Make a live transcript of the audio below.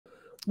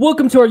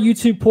Welcome to our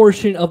YouTube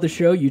portion of the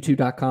show,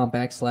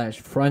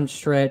 youtube.com/front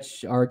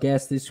stretch. Our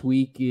guest this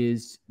week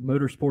is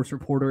motorsports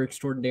reporter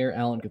extraordinaire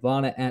Alan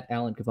Cavana at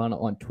Alan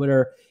Cavana on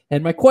Twitter.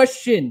 And my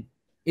question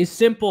is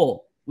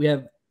simple. We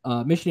have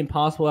Mission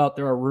Impossible out.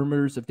 There are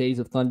rumors of Days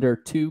of Thunder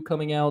 2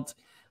 coming out.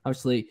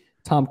 Obviously,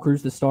 Tom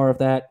Cruise, the star of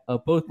that,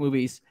 of both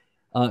movies.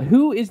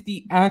 Who is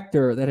the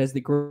actor that has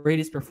the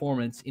greatest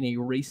performance in a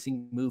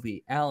racing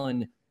movie?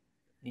 Alan,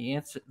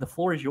 the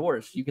floor is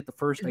yours. You get the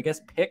first, I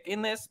guess, pick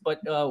in this, but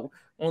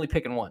only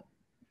picking one.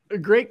 A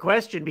great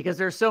question, because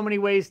there's so many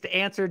ways to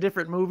answer,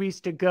 different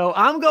movies to go.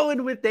 I'm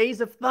going with Days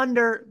of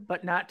Thunder,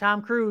 but not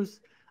Tom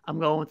Cruise. I'm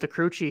going with the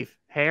crew chief,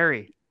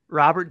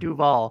 Robert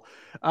Duvall.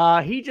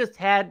 He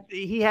had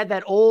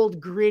that old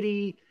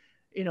gritty,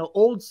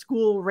 old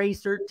school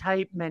racer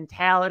type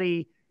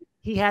mentality.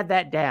 He had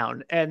that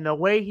down, and the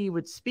way he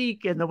would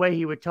speak and the way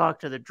he would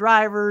talk to the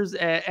drivers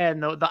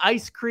and the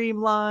ice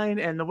cream line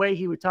and the way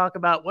he would talk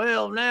about,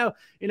 well, now,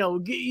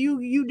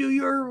 you do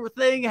your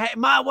thing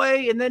my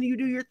way and then you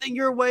do your thing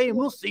your way and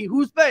we'll see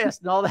who's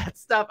best and all that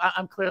stuff.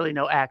 I'm clearly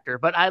no actor,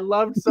 but I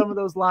loved some of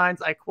those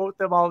lines. I quote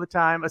them all the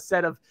time. A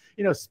set of,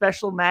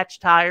 special match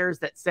tires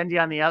that send you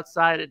on the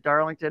outside at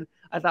Darlington.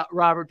 I thought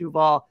Robert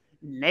Duvall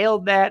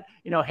nailed that,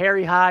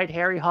 Harry Hyde,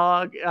 Harry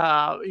Hogg,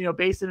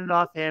 basing it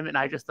off him. And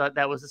I just thought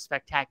that was a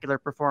spectacular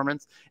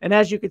performance. And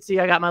as you can see,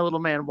 I got my little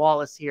man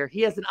Wallace here.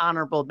 He has an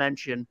honorable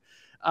mention.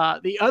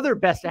 The other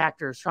best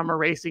actors from a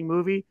racing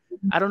movie,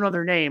 I don't know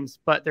their names,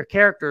 but their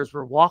characters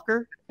were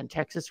Walker and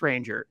Texas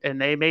Ranger.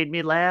 And they made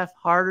me laugh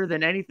harder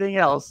than anything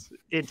else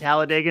in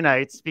Talladega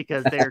Nights,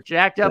 because they're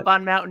jacked up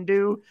on Mountain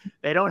Dew.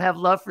 They don't have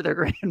love for their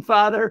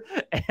grandfather.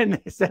 And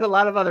they said a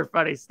lot of other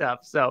funny stuff.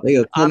 So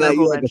they come at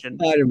you like a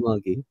spider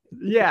monkey.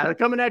 Yeah, they're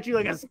coming at you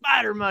like a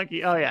spider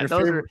monkey. Oh, yeah.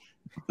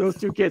 Those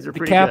two kids are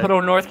pretty good. The capital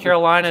of North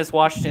Carolina is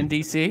Washington,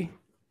 D.C.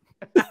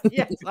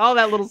 Yes, all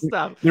that little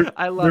stuff.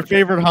 I love their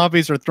favorite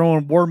hobbies are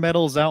throwing war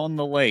medals out in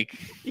the lake.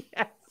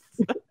 Yes.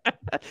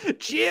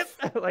 Chip.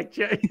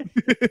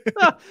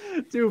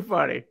 Too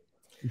funny.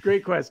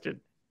 Great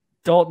question.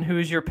 Dalton, who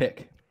is your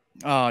pick?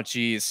 Oh,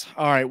 geez.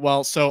 All right.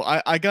 Well, so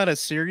I got a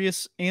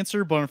serious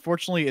answer, but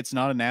unfortunately it's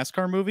not a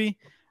NASCAR movie.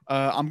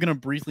 I'm going to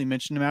briefly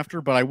mention him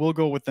after, but I will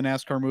go with the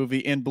NASCAR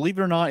movie. And believe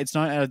it or not, it's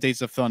not out of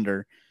Days of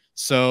Thunder.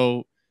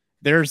 So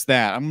there's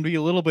that. I'm going to be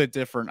a little bit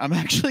different. I'm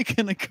actually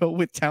going to go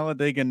with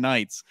Talladega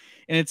Nights.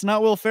 And it's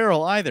not Will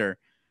Ferrell either.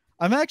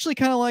 I'm actually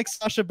kind of like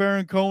Sacha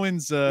Baron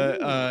Cohen's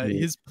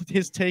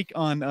his take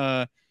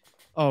on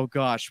oh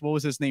gosh, what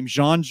was his name?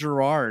 Jean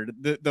Girard,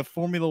 the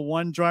Formula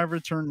One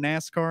driver turned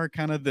NASCAR,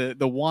 kind of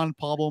the Juan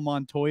Pablo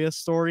Montoya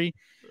story.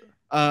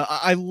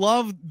 I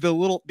love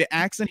the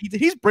accent he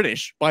did. He's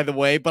British, by the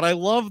way, but I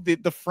love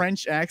the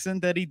French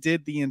accent that he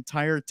did the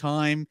entire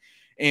time.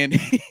 And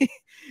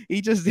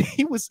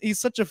he's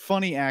such a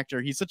funny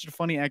actor. He's such a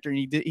funny actor, and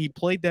he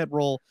played that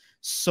role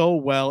so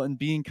well, and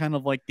being kind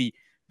of like the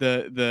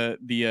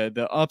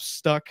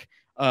upstuck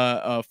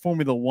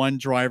Formula One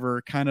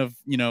driver, kind of,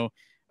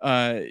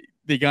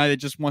 the guy that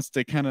just wants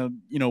to kind of,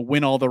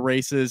 win all the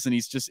races, and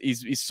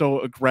he's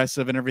so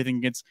aggressive and everything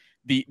against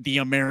the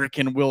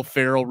American Will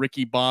Ferrell,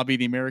 Ricky Bobby,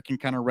 the American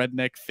kind of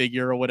redneck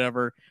figure or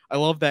whatever. I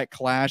love that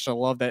clash. I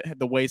love that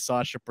the way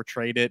Sasha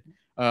portrayed it.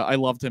 I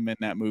loved him in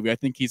that movie. I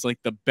think he's like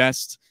the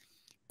best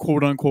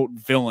quote unquote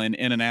villain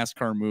in a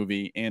NASCAR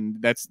movie, and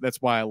that's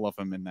why I love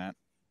him in that.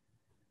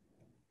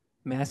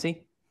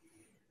 Massey?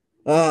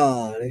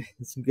 Oh, there's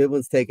some good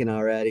ones taken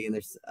already, and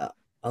there's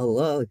a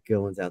lot of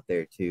good ones out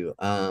there too.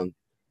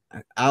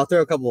 I'll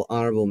throw a couple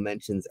honorable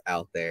mentions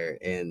out there,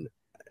 and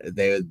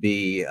they would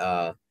be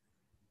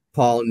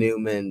Paul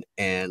Newman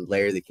and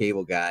Larry the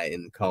Cable Guy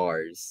in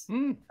Cars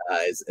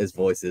as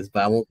voices,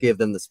 but I won't give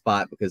them the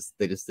spot because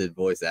they just did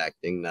voice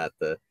acting, not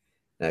the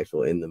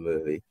actual in the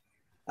movie.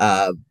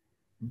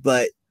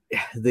 But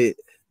the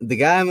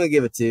guy I'm gonna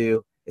give it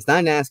to, it's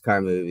not a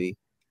NASCAR movie,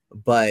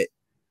 but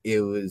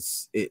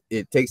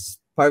it takes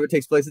part of it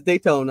takes place at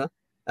Daytona.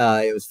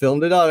 It was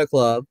filmed at Auto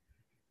Club.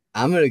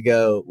 I'm gonna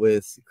go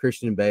with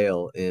Christian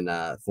Bale in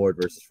Ford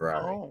versus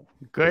Ferrari. Oh,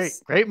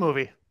 great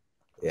movie.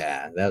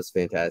 Yeah, that was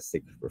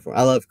fantastic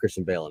performance. I love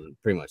Christian Bale in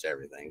pretty much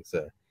everything.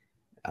 So,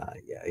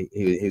 yeah,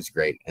 he was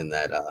great in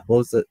that. What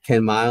was it?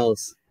 Ken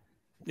Miles.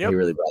 Yep. He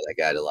really brought that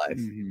guy to life.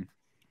 Mm-hmm.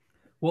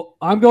 Well,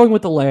 I'm going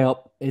with The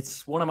Layup.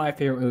 It's one of my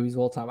favorite movies of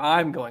all time.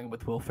 I'm going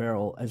with Will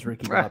Ferrell as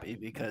Ricky Bobby,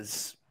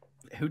 because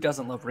who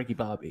doesn't love Ricky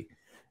Bobby?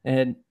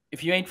 And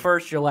if you ain't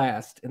first, you're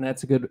last, and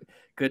that's a good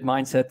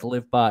mindset to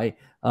live by.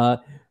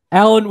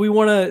 Alan, we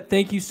want to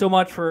thank you so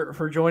much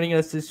for joining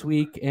us this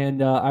week,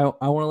 and I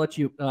want to let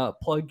you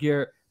plug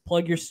your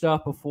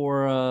stuff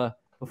before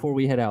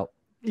we head out.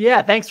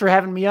 Yeah, thanks for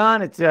having me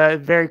on. It's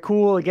very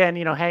cool. Again,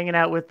 hanging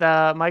out with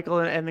Michael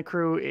and the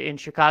crew in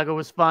Chicago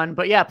was fun.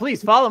 But yeah,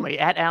 please follow me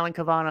at Alan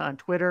Cavana on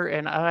Twitter.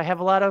 And I have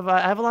a lot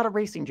of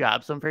racing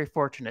jobs, so I'm very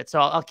fortunate. So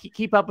I'll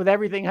keep up with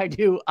everything I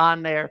do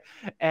on there,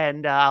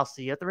 and I'll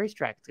see you at the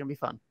racetrack. It's gonna be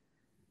fun.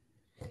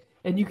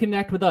 And you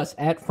connect with us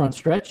at Front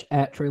Stretch,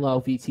 at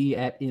TreyLyleVT,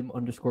 at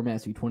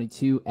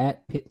im_Massey22,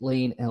 at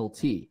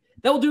PitLaneLT.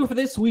 That will do it for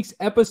this week's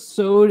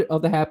episode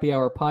of the Happy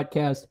Hour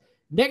podcast.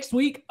 Next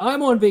week,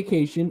 I'm on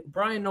vacation.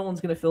 Brian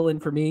Nolan's going to fill in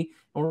for me.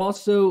 And we're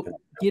also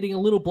getting a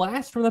little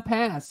blast from the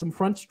past. Some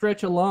Front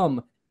Stretch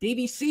alum,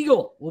 Davey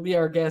Siegel, will be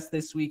our guest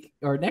this week,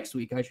 or next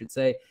week, I should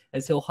say,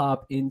 as he'll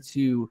hop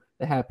into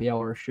the Happy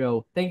Hour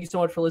show. Thank you so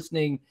much for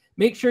listening.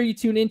 Make sure you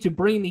tune in to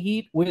Bring the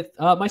Heat with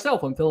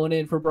myself. I'm filling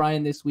in for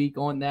Brian this week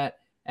on that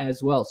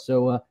as well.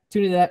 So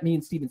tune into that. Me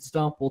and Steven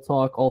Stump will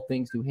talk all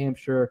things New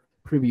Hampshire,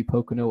 preview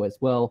Pocono as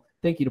well.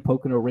 Thank you to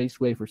Pocono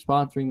Raceway for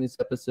sponsoring this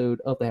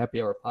episode of the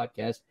Happy Hour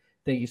podcast.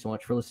 Thank you so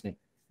much for listening.